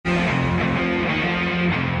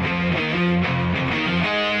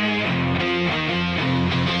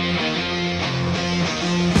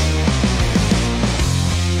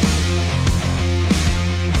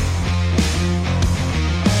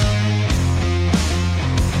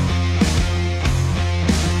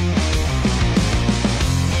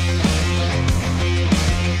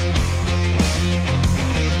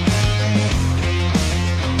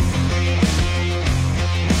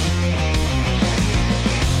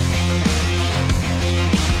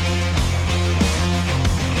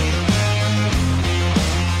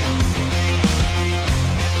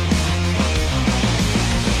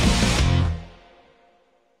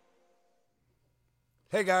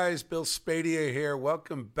Hey guys, Bill Spadea here.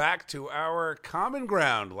 Welcome back to our Common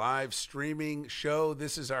Ground live streaming show.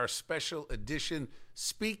 This is our special edition,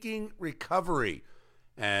 Speaking Recovery.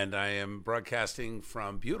 And I am broadcasting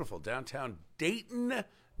from beautiful downtown Dayton,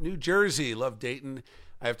 New Jersey. Love Dayton.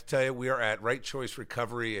 I have to tell you, we are at Right Choice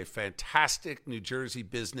Recovery, a fantastic New Jersey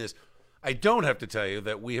business. I don't have to tell you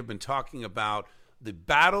that we have been talking about the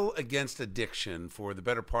battle against addiction for the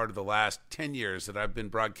better part of the last 10 years that I've been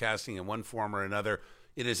broadcasting in one form or another.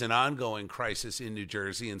 It is an ongoing crisis in New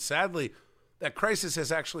Jersey, and sadly, that crisis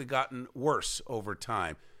has actually gotten worse over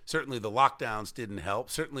time. Certainly the lockdowns didn't help.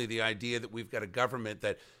 Certainly the idea that we've got a government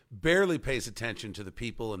that barely pays attention to the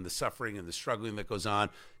people and the suffering and the struggling that goes on.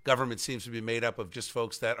 Government seems to be made up of just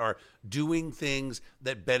folks that are doing things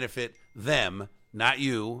that benefit them, not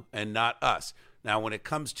you and not us. Now, when it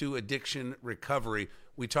comes to addiction recovery,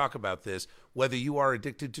 we talk about this. Whether you are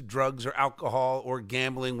addicted to drugs or alcohol or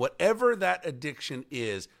gambling, whatever that addiction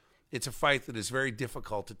is, it's a fight that is very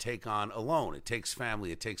difficult to take on alone. It takes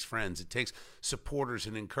family, it takes friends, it takes supporters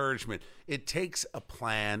and encouragement. It takes a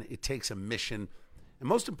plan, it takes a mission, and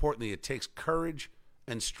most importantly, it takes courage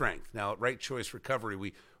and strength. Now, at Right Choice Recovery,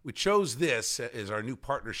 we chose this as our new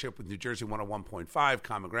partnership with New Jersey 101.5,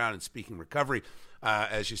 Common Ground, and Speaking Recovery.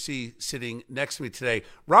 As you see sitting next to me today,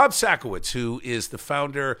 Rob Sakowitz, who is the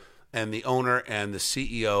founder and the owner and the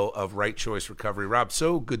CEO of Right Choice Recovery. Rob,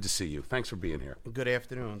 so good to see you. Thanks for being here. Good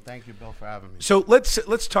afternoon. Thank you, Bill, for having me. So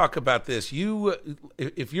let's talk about this. You,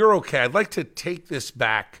 if you're okay, I'd like to take this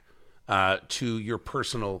back to your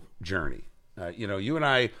personal journey. You and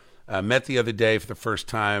I met the other day for the first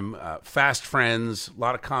time, fast friends, a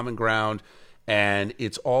lot of common ground, and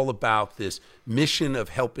it's all about this mission of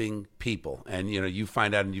helping people. And, you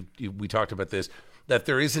find out, and we talked about this, that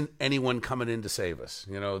there isn't anyone coming in to save us.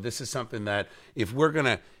 This is something that if we're going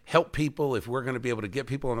to help people, if we're going to be able to get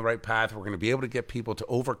people on the right path, we're going to be able to get people to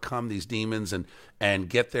overcome these demons and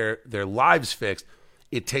get their lives fixed,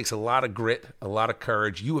 it takes a lot of grit, a lot of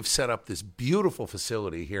courage. You have set up this beautiful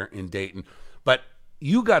facility here in Dayton, but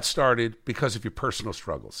you got started because of your personal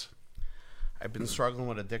struggles. I've been struggling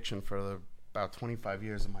with addiction for about 25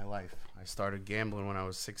 years of my life. I started gambling when I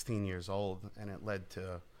was 16 years old, and it led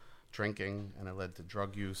to drinking, and it led to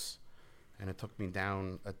drug use, and it took me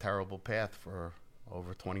down a terrible path for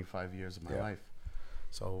over 25 years of my life.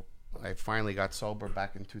 So I finally got sober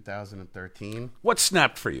back in 2013. What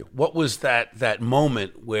snapped for you? What was that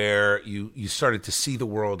moment where you started to see the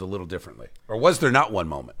world a little differently? Or was there not one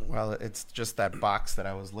moment? Well, it's just that box that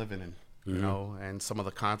I was living in, and some of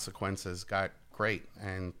the consequences got great,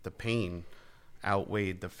 and the pain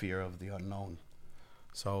outweighed the fear of the unknown.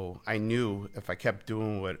 So I knew if I kept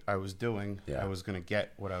doing what I was doing, I was going to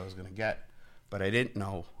get what I was going to get. But I didn't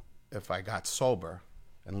know if I got sober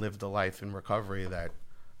and lived a life in recovery that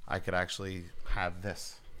I could actually have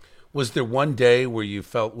this. Was there one day where you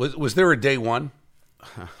felt, was there a day one?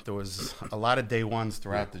 There was a lot of day ones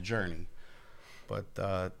throughout the journey. But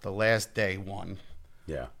the last day one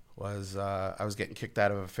was I was getting kicked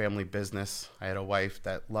out of a family business. I had a wife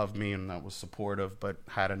that loved me and that was supportive, but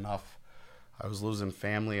had enough. I was losing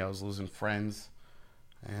family, I was losing friends,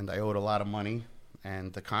 and I owed a lot of money.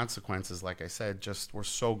 And the consequences, like I said, just were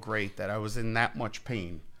so great that I was in that much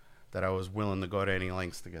pain that I was willing to go to any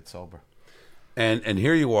lengths to get sober. And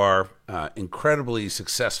here you are, incredibly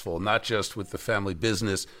successful, not just with the family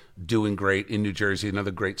business, doing great in New Jersey,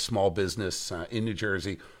 another great small business in New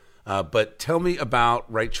Jersey. But tell me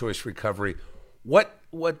about Right Choice Recovery. What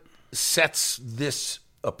sets this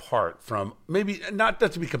apart from, maybe not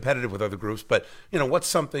to be competitive with other groups, but what's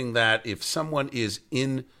something that if someone is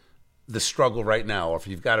in the struggle right now, or if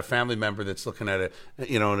you've got a family member that's looking at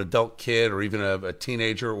an adult kid or even a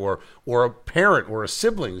teenager or a parent or a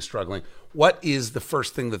sibling struggling, what is the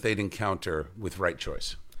first thing that they'd encounter with Right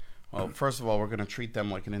Choice? Well, first of all, we're going to treat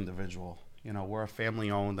them like an individual. We're a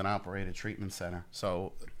family-owned and operated treatment center.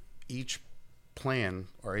 So each plan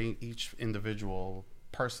or each individual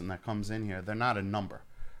person that comes in here, they're not a number.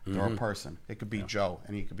 They're a person. It could be Joe,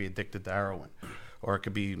 and he could be addicted to heroin. Or it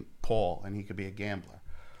could be Paul, and he could be a gambler.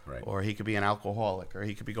 Right. Or he could be an alcoholic, or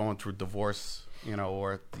he could be going through divorce,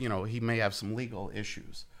 or he may have some legal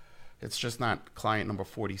issues. It's just not client number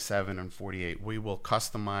 47 and 48. We will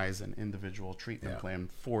customize an individual treatment plan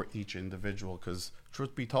for each individual because,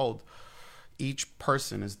 truth be told, each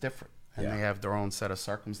person is different, and they have their own set of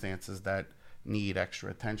circumstances that need extra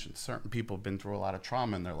attention. Certain people have been through a lot of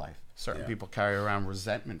trauma in their life. Certain people carry around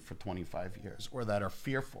resentment for 25 years or that are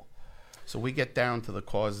fearful. So we get down to the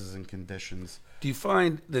causes and conditions. Do you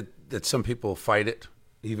find that some people fight it?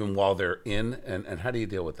 even while they're in, and how do you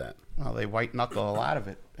deal with that? Well, they white knuckle a lot of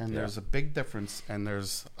it, and there's a big difference, and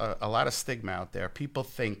there's a lot of stigma out there. People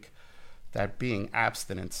think that being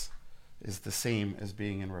abstinence is the same as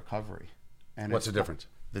being in recovery. And what's the difference?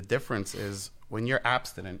 The difference is when you're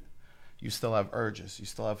abstinent, you still have urges, you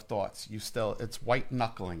still have thoughts, it's white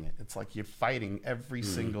knuckling it. It's like you're fighting every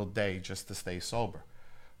single day just to stay sober.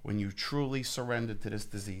 When you truly surrender to this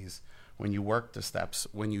disease, when you work the steps,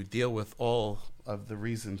 when you deal with all of the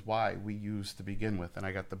reasons why we use to begin with, and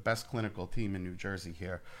I got the best clinical team in New Jersey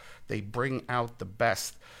here, they bring out the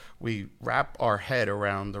best. We wrap our head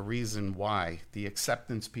around the reason why, the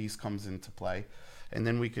acceptance piece comes into play, and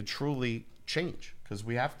then we could truly change, because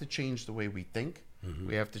we have to change the way we think,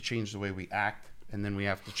 we have to change the way we act, and then we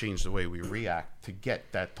have to change the way we react to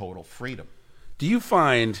get that total freedom. Do you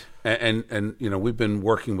find, and you know, we've been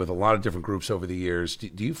working with a lot of different groups over the years,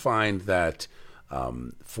 do you find that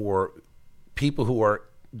for people who are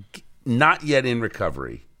not yet in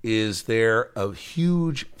recovery, is there a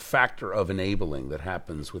huge factor of enabling that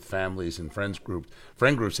happens with families and friend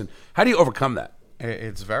groups, and how do you overcome that?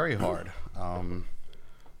 It's very hard,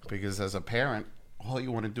 because as a parent, all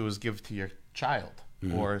you want to do is give to your child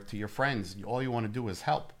or to your friends. All you want to do is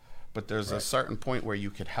help, but there's a certain point where you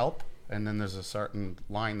could help, and then there's a certain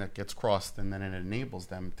line that gets crossed, and then it enables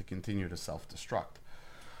them to continue to self-destruct.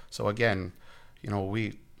 So again, you know,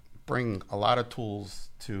 we bring a lot of tools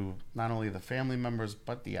to not only the family members,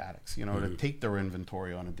 but the addicts, you know, to take their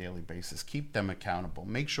inventory on a daily basis, keep them accountable,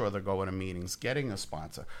 make sure they're going to meetings, getting a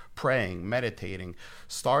sponsor, praying, meditating,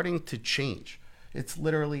 starting to change. It's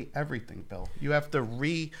literally everything, Bill. You have to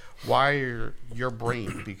rewire your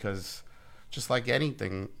brain, because just like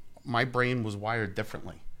anything, my brain was wired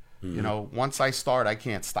differently. You know, once I start, I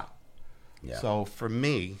can't stop. So for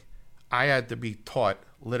me, I had to be taught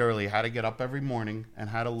literally how to get up every morning and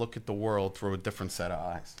how to look at the world through a different set of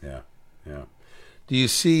eyes. Do you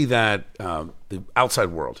see that the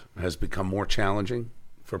outside world has become more challenging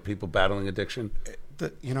for people battling addiction?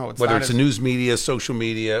 You know, whether it's the news media, social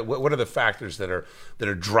media, what are the factors that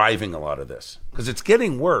are driving a lot of this? Because it's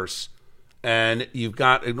getting worse, and you've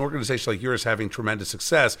got an organization like yours having tremendous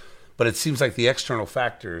success, but it seems like the external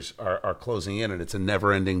factors are closing in, and it's a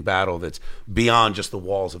never-ending battle that's beyond just the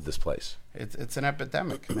walls of this place. It's an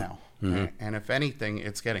epidemic now, and if anything,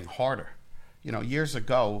 it's getting harder. You know, years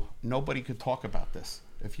ago, nobody could talk about this.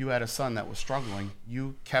 If you had a son that was struggling,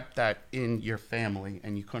 you kept that in your family,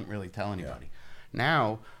 and you couldn't really tell anybody.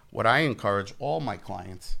 Now, what I encourage all my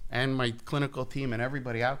clients and my clinical team and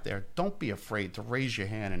everybody out there, don't be afraid to raise your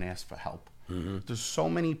hand and ask for help. There's so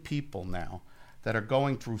many people now that are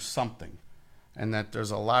going through something, and that there's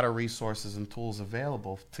a lot of resources and tools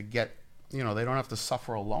available to get, you know, they don't have to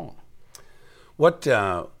suffer alone. What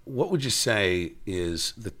would you say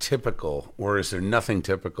is the typical, or is there nothing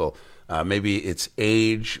typical? Maybe it's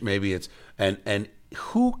age, maybe it's, and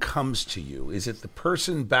who comes to you? Is it the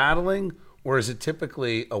person battling, or is it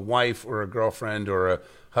typically a wife or a girlfriend or a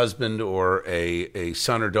husband or a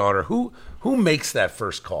son or daughter? Who makes that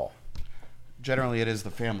first call? Generally, it is the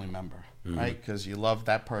family member. Right, because you love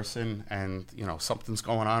that person, and you know something's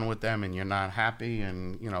going on with them, and you're not happy,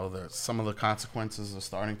 and you know some of the consequences are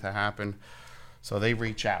starting to happen. So they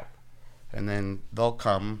reach out, and then they'll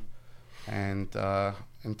come, and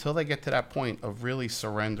until they get to that point of really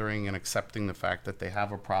surrendering and accepting the fact that they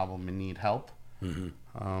have a problem and need help,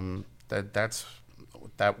 that's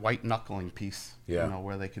that white knuckling piece. You know,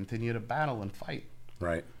 where they continue to battle and fight.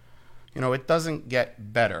 Right. You know, it doesn't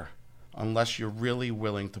get better unless you're really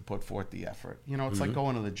willing to put forth the effort. You know, it's like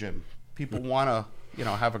going to the gym. People want to, you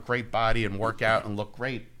know, have a great body and work out and look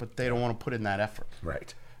great, but they don't want to put in that effort.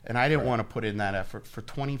 Right. And I didn't want to put in that effort for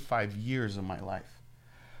 25 years of my life.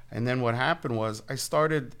 And then what happened was I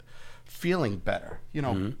started feeling better. You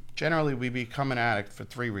know, generally we become an addict for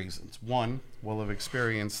 3 reasons. 1, we'll have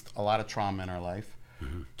experienced a lot of trauma in our life.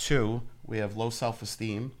 2, we have low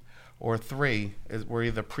self-esteem. Or 3, is we're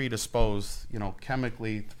either predisposed, you know,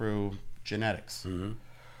 chemically through genetics.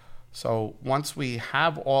 So once we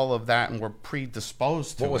have all of that and we're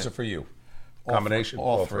predisposed to what was it for you? Combination?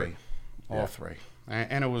 All three.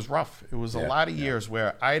 And it was rough. It was a lot of years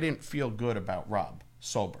where I didn't feel good about Rob,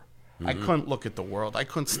 sober. I couldn't look at the world. I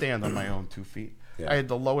couldn't stand on my own 2 feet. I had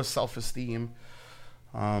the lowest self-esteem.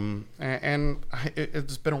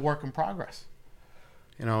 It's been a work in progress.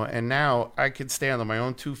 You know, and now I could stand on my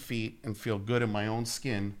own 2 feet and feel good in my own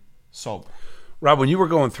skin, sober. Rob, when you were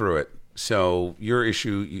going through it, so your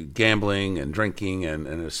issue, gambling and drinking and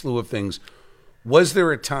a slew of things, was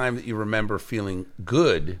there a time that you remember feeling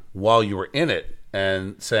good while you were in it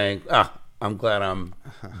and saying, I'm glad I'm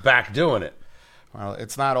back doing it? Well,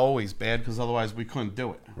 it's not always bad because otherwise we couldn't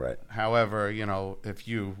do it. Right. However, if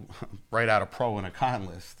you write out a pro and a con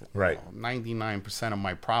list, right, 99% of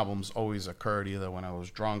my problems always occurred either when I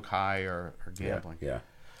was drunk, high, or gambling. Yeah.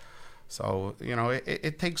 So,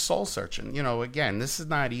 it takes soul searching. Again, this is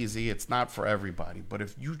not easy. It's not for everybody. But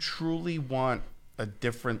if you truly want a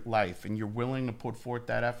different life and you're willing to put forth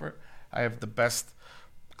that effort, I have the best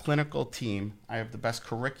clinical team. I have the best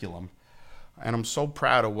curriculum. And I'm so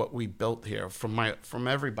proud of what we built here from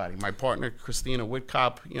everybody. My partner, Christina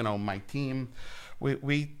Whitcop, my team.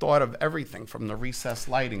 We thought of everything from the recessed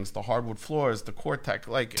lightings, the hardwood floors, the Cortex.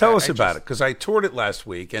 Tell us about it, because I toured it last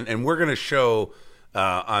week, and we're going to show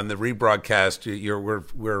on the rebroadcast.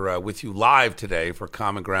 We're with you live today for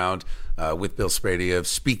Common Ground with Bill Spadea of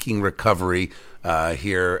Speaking Recovery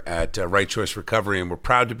here at Right Choice Recovery, and we're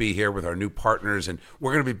proud to be here with our new partners. And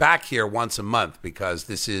we're going to be back here once a month because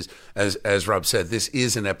this is, as Rob said, this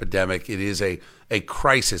is an epidemic. It is a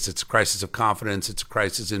crisis. It's a crisis of confidence. It's a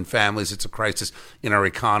crisis in families. It's a crisis in our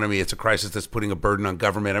economy. It's a crisis that's putting a burden on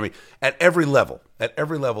government. I mean, at every level,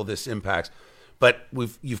 this impacts. But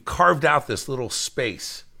you've carved out this little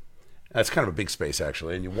space. That's kind of a big space,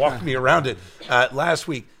 actually, and you walked me around it last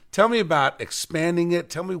week. Tell me about expanding it.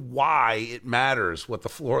 Tell me why it matters what the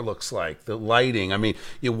floor looks like, the lighting. I mean,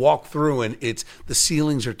 you walk through and the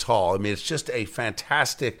ceilings are tall. I mean, it's just a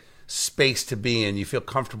fantastic space to be in. You feel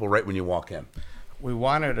comfortable right when you walk in. We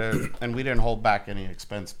wanted to, and we didn't hold back any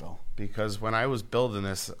expense, Bill, because when I was building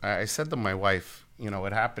this, I said to my wife,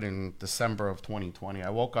 it happened in December of 2020. I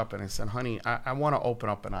woke up and I said, honey, I want to open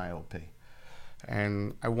up an IOP.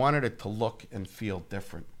 And I wanted it to look and feel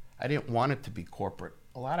different. I didn't want it to be corporate.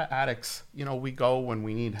 A lot of addicts, we go when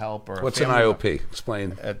we need help. Or what's an IOP?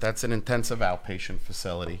 Explain. That's an intensive outpatient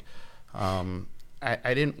facility.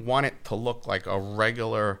 I didn't want it to look like a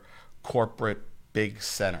regular corporate big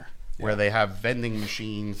center where they have vending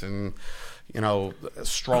machines and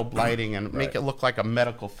strobe lighting and make it look like a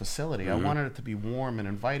medical facility. I wanted it to be warm and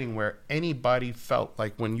inviting where anybody felt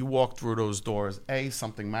like when you walked through those doors, A,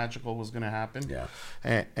 something magical was going to happen,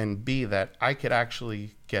 and B, that I could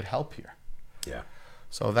actually get help here. Yeah.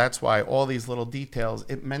 So that's why all these little details,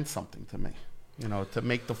 it meant something to me, to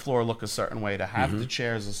make the floor look a certain way, to have the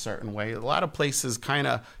chairs a certain way. A lot of places kind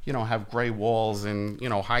of, have gray walls and,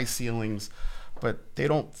 high ceilings, but they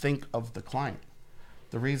don't think of the client.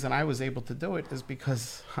 The reason I was able to do it is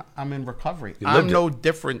because I'm in recovery. I'm no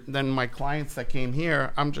different than my clients that came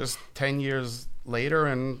here. I'm just 10 years later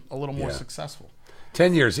and a little more successful.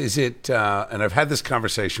 10 years, is it, and I've had this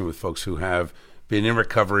conversation with folks who have been in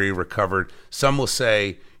recovery, recovered. Some will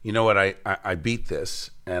say, you know what, I beat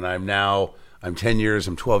this, and I'm 10 years,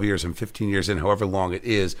 I'm 12 years, I'm 15 years in, however long it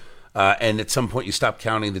is. And at some point you stop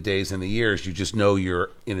counting the days and the years. You just know you're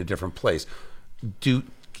in a different place. Do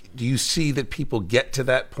you see that people get to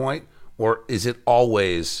that point, or is it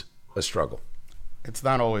always a struggle? It's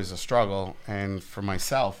not always a struggle. And for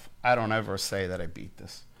myself, I don't ever say that I beat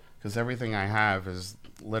this, because everything I have is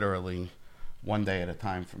literally one day at a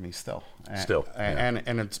time for me still.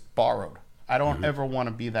 And it's borrowed. I don't ever want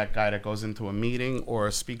to be that guy that goes into a meeting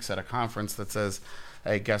or speaks at a conference that says,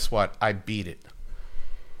 hey, guess what? I beat it.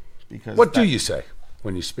 Because what do you say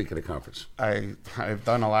when you speak at a conference? I've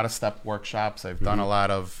done a lot of step workshops. I've done a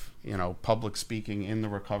lot of public speaking in the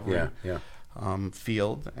recovery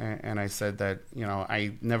field, and I said that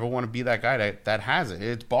I never want to be that guy that has it.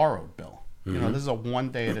 It's borrowed, Bill. This is a one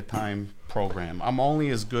day at a time program. I'm only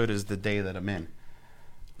as good as the day that I'm in,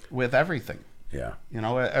 with everything. Yeah.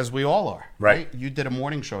 As we all are. Right. You did a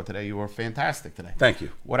morning show today. You were fantastic today. Thank you.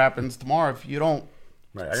 What happens tomorrow if you don't?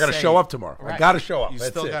 Right, I got to show up tomorrow. Right. I got to show up. You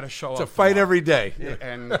still got to show up. It's a fight every day,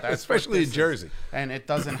 and that's especially in Jersey. And it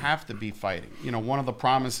doesn't have to be fighting. One of the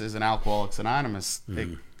promises in Alcoholics Anonymous,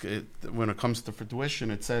 when it comes to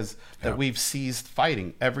fruition, it says that we've ceased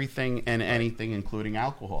fighting everything and anything, including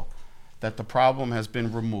alcohol. That the problem has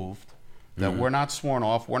been removed. That we're not sworn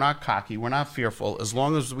off. We're not cocky. We're not fearful. As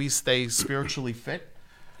long as we stay spiritually fit,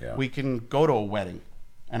 we can go to a wedding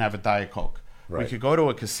and have a Diet Coke. Right. We could go to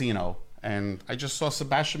a casino. And I just saw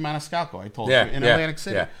Sebastian Maniscalco, I told you, in Atlantic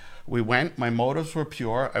City. Yeah. We went. My motives were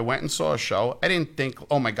pure. I went and saw a show. I didn't think,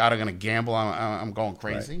 oh, my God, I'm going to gamble. I'm going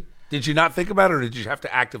crazy. Right. Did you not think about it, or did you have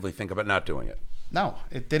to actively think about not doing it? No,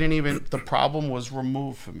 it didn't even. The problem was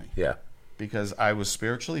removed for me. Yeah. Because I was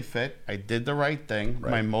spiritually fit. I did the right thing.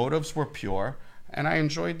 Right. My motives were pure. And I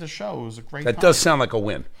enjoyed the show. It was a great time. That does sound like a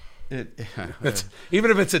win.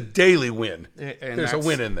 Even if it's a daily win, there's a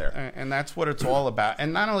win in there. And that's what it's all about.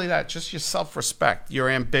 And not only that, just your self-respect, your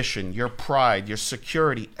ambition, your pride, your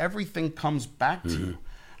security, everything comes back to you.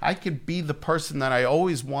 I could be the person that I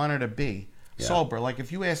always wanted to be, sober. Like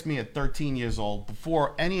if you ask me at 13 years old,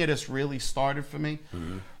 before any of this really started for me,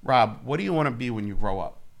 Rob, what do you want to be when you grow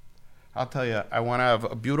up? I'll tell you, I want to have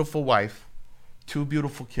a beautiful wife, 2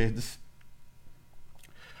 beautiful kids.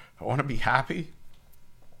 I want to be happy.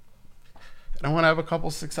 And I want to have a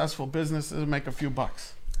couple successful businesses and make a few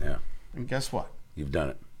bucks. Yeah. And guess what? You've done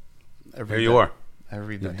it. Every Here day. you are.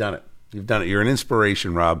 Every day. You've done it. You've done it. You're an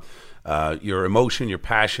inspiration, Rob. Your emotion, your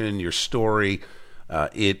passion, your story.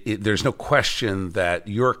 There's no question that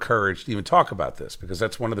your courage to even talk about this, because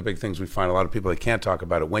that's one of the big things we find a lot of people that can't talk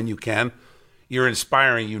about it. When you can, you're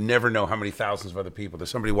inspiring. You never know how many thousands of other people.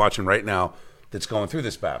 There's somebody watching right now that's going through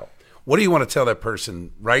this battle. What do you want to tell that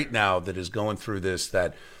person right now that is going through this,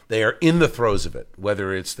 that they are in the throes of it,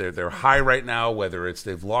 whether it's they're high right now, whether it's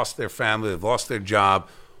they've lost their family, they've lost their job?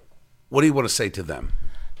 What do you want to say to them?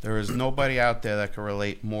 There is nobody out there that can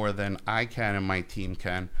relate more than I can and my team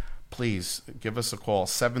can. Please give us a call,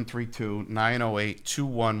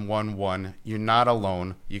 732-908-2111. You're not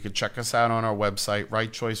alone. You can check us out on our website,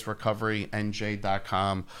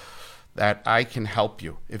 rightchoicerecoverynj.com. That I can help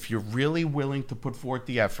you. If you're really willing to put forth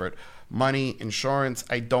the effort, money, insurance,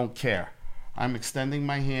 I don't care. I'm extending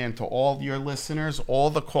my hand to all your listeners, all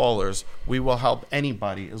the callers. We will help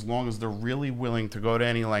anybody as long as they're really willing to go to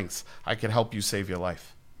any lengths. I can help you save your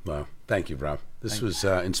life. Wow. Thank you, Rob. This was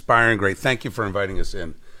inspiring. Great. Thank you for inviting us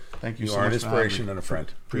in. Thank you You so are much. an inspiration and a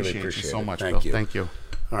friend. Appreciate Really you so it. much, Thank Bill. you. Thank you.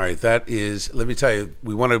 All right, that is, let me tell you,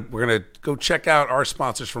 we're going to go check out our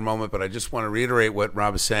sponsors for a moment, but I just want to reiterate what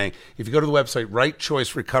Rob is saying. If you go to the website,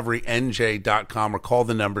 rightchoicerecoverynj.com, or call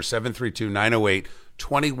the number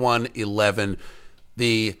 732-908-2111,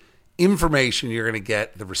 the information you're going to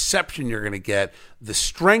get, the reception you're going to get, the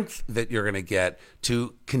strength that you're going to get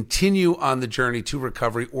to continue on the journey to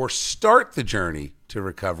recovery or start the journey to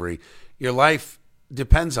recovery, your life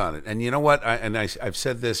depends on it. And you know what? I've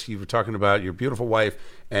said this, you were talking about your beautiful wife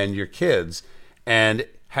and your kids. And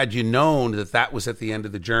had you known that that was at the end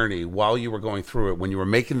of the journey while you were going through it, when you were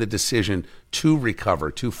making the decision to recover,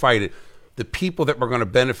 to fight it, the people that were going to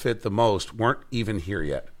benefit the most weren't even here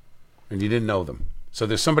yet. And you didn't know them. So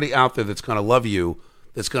there's somebody out there that's going to love you,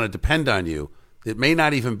 that's going to depend on you, that may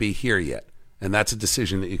not even be here yet. And that's a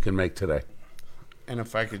decision that you can make today. And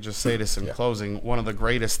if I could just say this in closing, one of the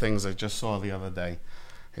greatest things I just saw the other day,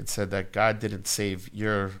 it said that God didn't save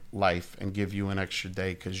your life and give you an extra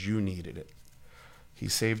day because you needed it. He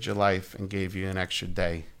saved your life and gave you an extra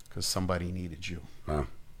day because somebody needed you. Wow.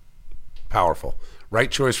 Powerful.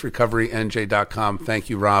 RightChoiceRecoveryNJ.com. Thank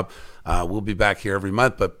you, Rob. We'll be back here every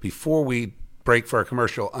month. But before we break for our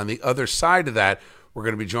commercial, on the other side of that, we're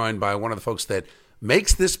going to be joined by one of the folks that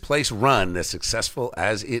makes this place run as successful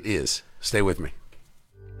as it is. Stay with me.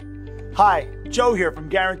 Hi, Joe here from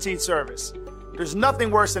Guaranteed Service. There's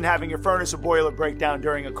nothing worse than having your furnace or boiler break down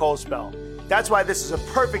during a cold spell. That's why this is a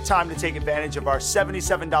perfect time to take advantage of our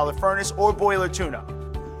 $77 furnace or boiler tune-up.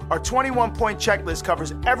 Our 21-point checklist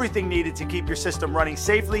covers everything needed to keep your system running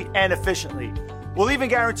safely and efficiently. We'll even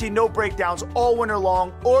guarantee no breakdowns all winter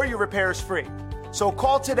long or your repairs free. So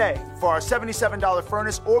call today for our $77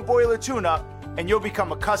 furnace or boiler tune-up and you'll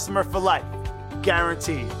become a customer for life.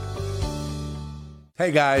 Guaranteed.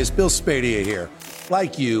 Hey guys, Bill Spadea here.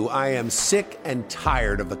 Like you, I am sick and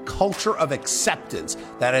tired of the culture of acceptance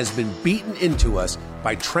that has been beaten into us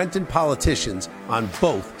by Trenton politicians on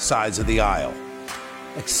both sides of the aisle.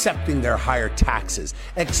 Accepting their higher taxes,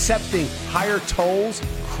 accepting higher tolls,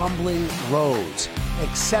 crumbling roads,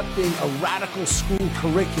 accepting a radical school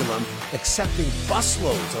curriculum, accepting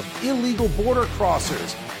busloads of illegal border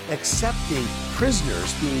crossers, accepting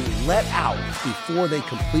prisoners being let out before they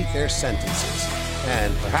complete their sentences,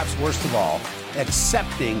 and perhaps worst of all,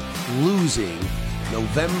 accepting losing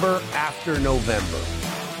November after November.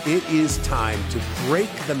 It is time to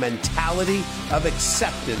break the mentality of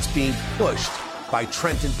acceptance being pushed by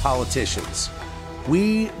Trenton politicians.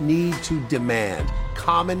 We need to demand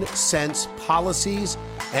common sense policies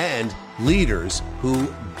and leaders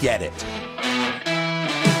who get it.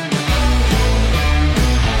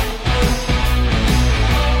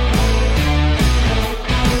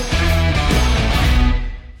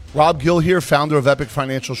 Rob Gill here, founder of Epic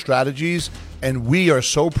Financial Strategies, and we are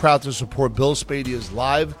so proud to support Bill Spadea's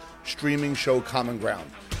live streaming show, Common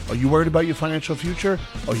Ground. Are you worried about your financial future?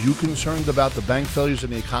 Are you concerned about the bank failures in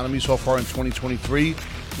the economy so far in 2023?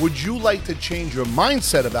 Would you like to change your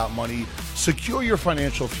mindset about money, secure your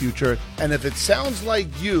financial future? And if it sounds like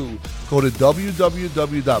you, go to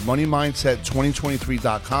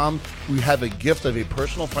www.moneymindset2023.com. We have a gift of a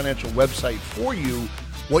personal financial website for you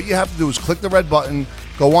What you have to do is click the red button,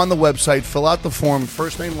 go on the website, fill out the form,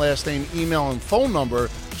 first name, last name, email, and phone number,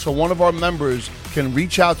 so one of our members can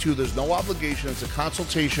reach out to you. There's no obligation. It's a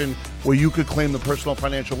consultation where you could claim the personal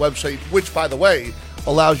financial website, which, by the way,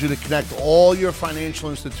 allows you to connect all your financial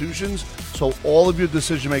institutions, so all of your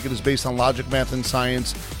decision making is based on logic, math, and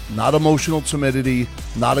science, not emotional timidity,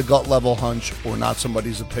 not a gut level hunch, or not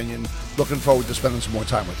somebody's opinion. Looking forward to spending some more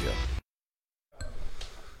time with you.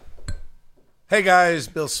 Hey guys,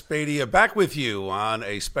 Bill Spadea back with you on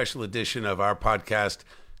a special edition of our podcast,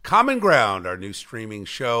 Common Ground, our new streaming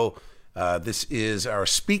show. This is our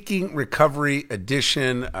Speaking Recovery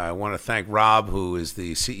edition. I want to thank Rob, who is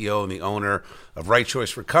the CEO and the owner of Right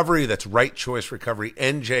Choice Recovery. That's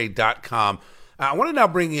rightchoicerecoverynj.com. I want to now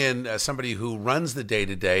bring in somebody who runs the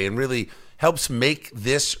day-to-day and really helps make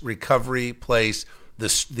this recovery place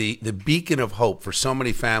the beacon of hope for so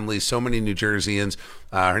many families, so many New Jerseyans.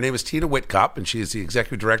 Her name is Tina Whitcup, and she is the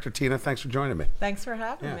executive director. Tina, thanks for joining me. Thanks for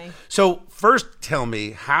having me. So first, tell me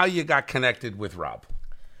how you got connected with Rob.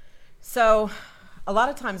 So a lot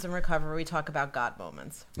of times in recovery, we talk about God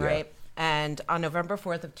moments, right? Yeah. And on November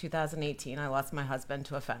 4th of 2018, I lost my husband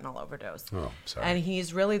to a fentanyl overdose. Oh, sorry. And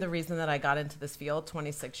he's really the reason that I got into this field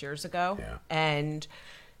 26 years ago. Yeah. And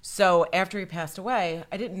so after he passed away,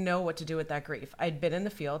 I didn't know what to do with that grief. I'd been in the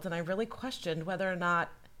field, and I really questioned whether or not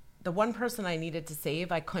the one person I needed to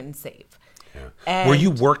save, I couldn't save. Yeah. And were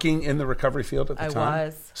you working in the recovery field at the time? I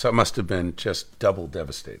was. So it must have been just double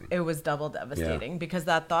devastating. It was double devastating because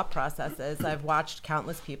that thought process is I've watched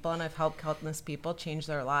countless people and I've helped countless people change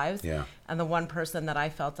their lives. Yeah. And the one person that I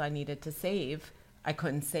felt I needed to save, I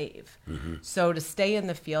couldn't save. Mm-hmm. So to stay in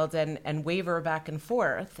the field and waver back and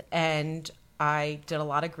forth, and I did a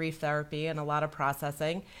lot of grief therapy and a lot of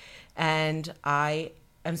processing, and I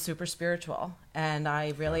am super spiritual, and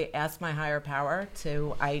I really asked my higher power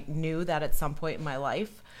I knew that at some point in my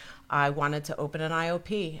life, I wanted to open an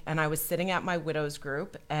IOP, and I was sitting at my widow's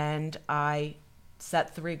group, and I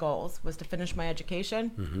set 3 goals, was to finish my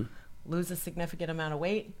education, lose a significant amount of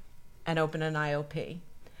weight, and open an IOP.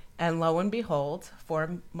 And lo and behold,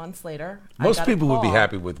 4 months later, most people would be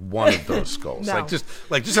happy with one of those goals. No.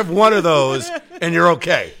 Like just have one of those, and you're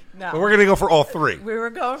okay. No. But we're going to go for all 3. We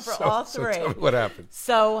were going for all 3. So tell me what happened.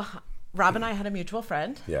 So Rob and I had a mutual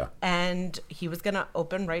friend. Yeah. And he was going to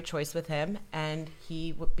open Right Choice with him, and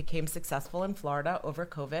he became successful in Florida over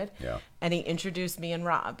COVID. Yeah. And he introduced me and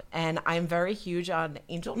Rob. And I'm very huge on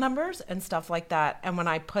angel numbers and stuff like that. And when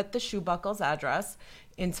I put the Shoe Buckles address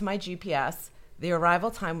into my GPS, the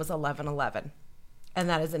arrival time was 11:11, and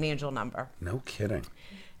that is an angel number. No kidding.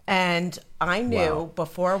 And I knew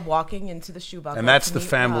before walking into the Shoe Buckle. And that's the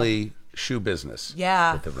family shoe business.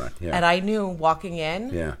 Yeah. Yeah. And I knew walking in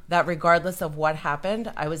Yeah. that regardless of what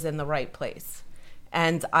happened, I was in the right place.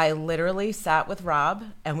 And I literally sat with Rob,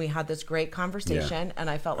 and we had this great conversation, and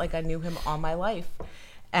I felt like I knew him all my life.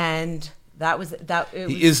 And that was that.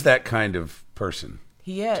 He is that kind of person.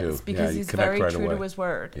 He is, too. because he's very true to his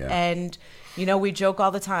word. Yeah. And, we joke all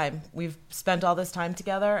the time. We've spent all this time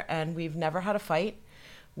together, and we've never had a fight.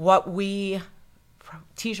 What we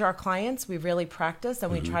teach our clients, we really practice,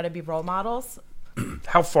 and we try to be role models.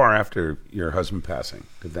 How far after your husband passing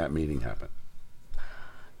did that meeting happen?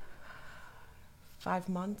 5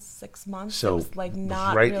 months, 6 months. So it was like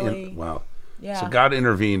not right really. wow. Yeah. So God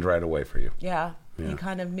intervened right away for you. Yeah. Yeah. He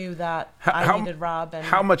kind of knew that I needed Rob. And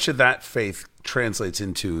how much of that faith translates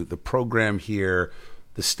into the program here,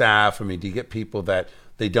 the staff? I mean, do you get people that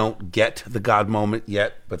they don't get the God moment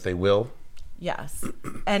yet, but they will? Yes.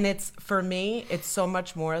 And for me, it's so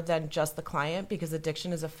much more than just the client, because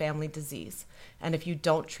addiction is a family disease. And if you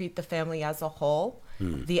don't treat the family as a whole,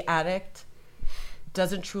 the addict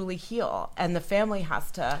doesn't truly heal, and the family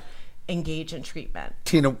has to engage in treatment.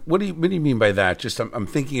 Tina, what do you mean by that? Just I'm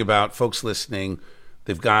thinking about folks listening.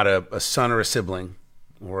 They've got a son or a sibling,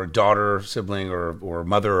 or a daughter or sibling, or a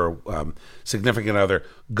mother or significant other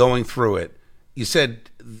going through it. You said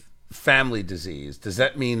family disease. Does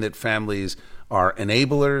that mean that families are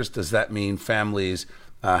enablers? Does that mean families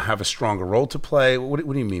have a stronger role to play? What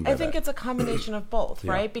do you mean by that? I think it's a combination of both,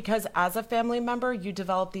 right? Because as a family member, you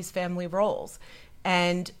develop these family roles,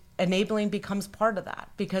 and enabling becomes part of that,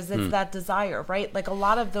 because it's that desire, right? Like a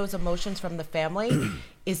lot of those emotions from the family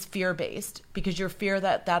is fear-based, because you're fear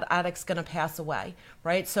that addict's going to pass away,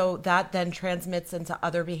 right? So that then transmits into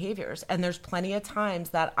other behaviors. And there's plenty of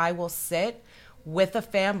times that I will sit with a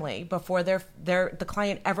family before the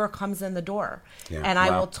client ever comes in the door. Yeah. And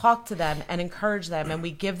I will talk to them and encourage them, and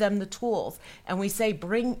we give them the tools, and we say,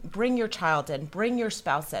 bring your child in, bring your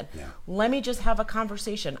spouse in. Yeah. Let me just have a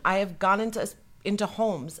conversation. I have gone into into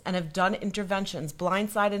homes and have done interventions,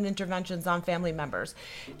 blindsided interventions on family members.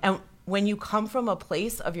 And when you come from a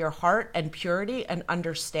place of your heart and purity and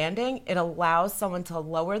understanding, it allows someone to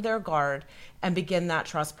lower their guard and begin that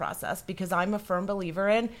trust process. Because I'm a firm believer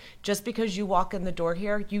in, just because you walk in the door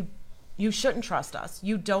here, you shouldn't trust us.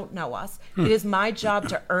 You don't know us. It is my job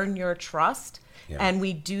to earn your trust. Yeah. And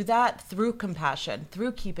we do that through compassion,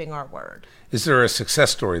 through keeping our word. Is there a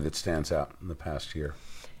success story that stands out in the past year?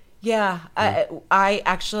 Yeah, I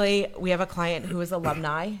actually, we have a client who is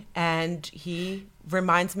alumni, and he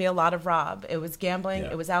reminds me a lot of Rob. It was gambling,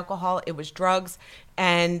 it was alcohol, it was drugs,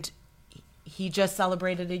 and he just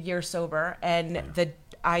celebrated a year sober. And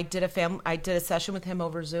I did a session with him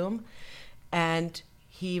over Zoom, and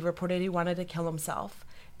he reported he wanted to kill himself.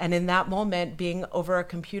 And in that moment, being over a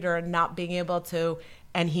computer and not being able to,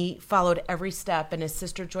 and he followed every step, and his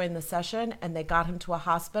sister joined the session, and they got him to a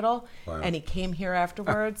hospital. Wow. And he came here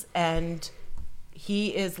afterwards, and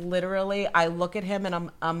he is literally, I look at him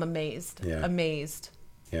and I'm amazed, amazed.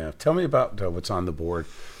 Yeah. Tell me about what's on the board.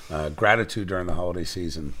 Gratitude during the holiday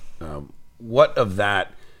season. What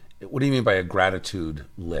do you mean by a gratitude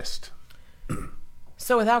list?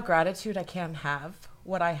 So without gratitude, I can't have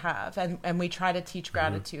what I have. And we try to teach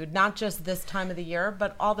gratitude, not just this time of the year,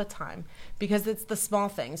 but all the time, because it's the small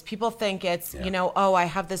things. People think it's, oh, I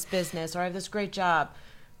have this business or I have this great job.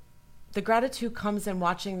 The gratitude comes in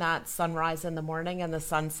watching that sunrise in the morning and the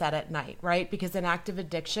sunset at night, right? Because in active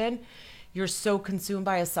addiction, you're so consumed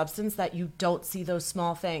by a substance that you don't see those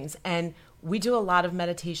small things. And we do a lot of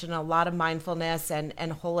meditation, a lot of mindfulness and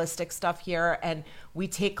holistic stuff here. And we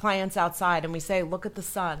take clients outside and we say, look at the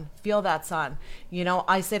sun, feel that sun.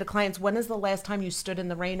 I say to clients, when is the last time you stood in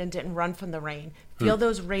the rain and didn't run from the rain? Feel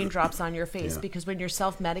those raindrops on your face, because when you're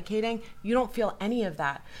self-medicating, you don't feel any of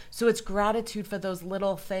that. So it's gratitude for those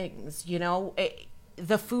little things,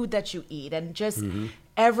 the food that you eat, and just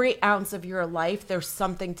every ounce of your life, there's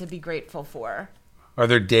something to be grateful for. Are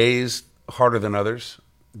there days harder than others?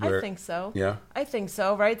 I think so. Yeah. I think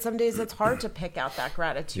so, right? Some days it's hard to pick out that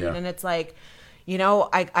gratitude. And it's like,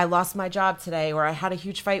 I lost my job today, or I had a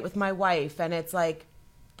huge fight with my wife. And it's like,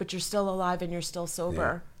 but you're still alive and you're still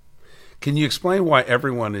sober. Yeah. Can you explain why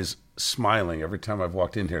everyone is smiling every time I've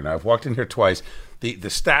walked in here? Now, I've walked in here twice. The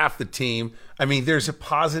staff, the team, there's a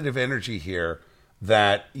positive energy here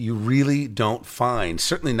that you really don't find,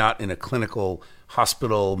 certainly not in a clinical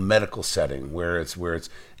hospital medical setting where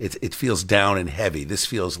it feels down and heavy. This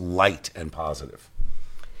feels light and positive.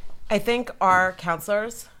 I think our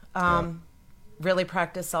counselors really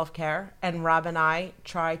practice self-care, and Rob and I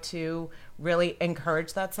try to really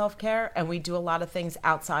encourage that self-care, and we do a lot of things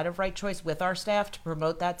outside of Right Choice with our staff to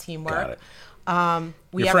promote that teamwork. Got it.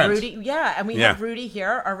 We have friends. Rudy, and we have Rudy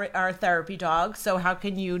here, our therapy dog. So how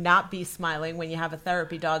can you not be smiling when you have a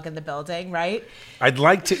therapy dog in the building, right? I'd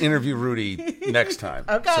like to interview Rudy next time.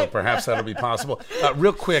 Okay. So perhaps that'll be possible.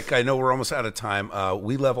 Real quick, I know we're almost out of time.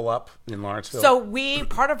 We Level Up in Lawrenceville. So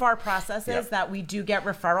part of our process is that we do get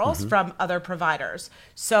referrals from other providers.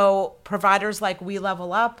 So providers like We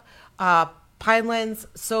Level Up, Pinelands,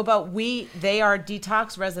 Soba, they are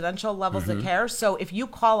detox residential levels of care. So if you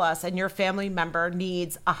call us and your family member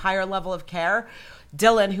needs a higher level of care,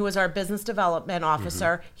 Dylan, who is our business development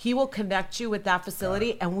officer, he will connect you with that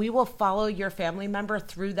facility, and we will follow your family member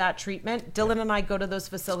through that treatment. Dylan and I go to those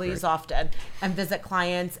facilities often and visit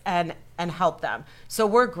clients and help them. So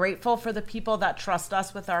we're grateful for the people that trust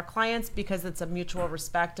us with our clients, because it's a mutual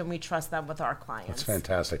respect and we trust them with our clients. That's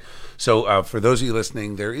fantastic. So for those of you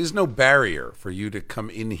listening, there is no barrier for you to come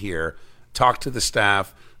in here, talk to the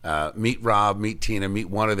staff, meet Rob, meet Tina, meet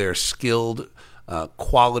one of their skilled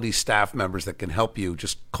quality staff members that can help you.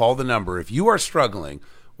 Just call the number. If you are struggling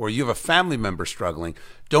or you have a family member struggling,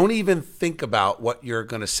 don't even think about what you're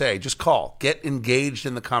going to say. Just call. Get engaged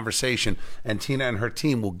in the conversation, and Tina and her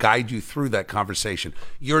team will guide you through that conversation.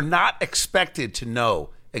 You're not expected to know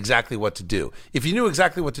exactly what to do. If you knew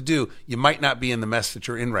exactly what to do, you might not be in the mess that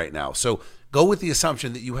you're in right now. So go with the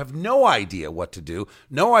assumption that you have no idea what to do,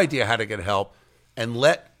 no idea how to get help, and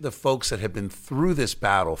let the folks that have been through this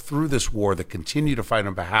battle, through this war, that continue to fight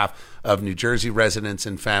on behalf of New Jersey residents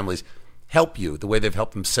and families, help you the way they've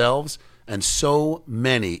helped themselves and so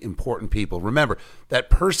many important people. Remember, that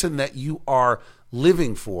person that you are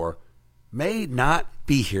living for may not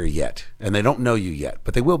be here yet, and they don't know you yet,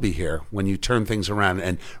 but they will be here when you turn things around.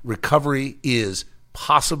 And recovery is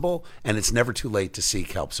possible, and it's never too late to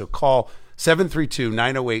seek help. So call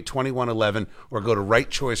 732-908-2111 or go to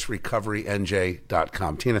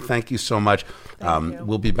rightchoicerecoverynj.com. Tina, thank you so much. Thank you.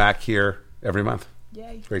 We'll be back here every month.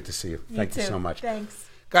 Yay. Great to see you. You Thank too. you so much. Thanks.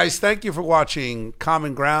 Guys, thank you for watching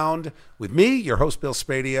Common Ground with me, your host, Bill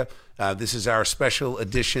Spadea. This is our special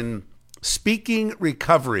edition Speaking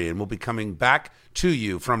Recovery, and we'll be coming back to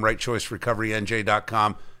you from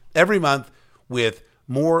rightchoicerecoverynj.com every month with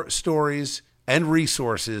more stories and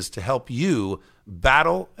resources to help you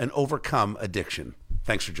battle and overcome addiction.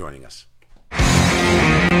 Thanks for joining us.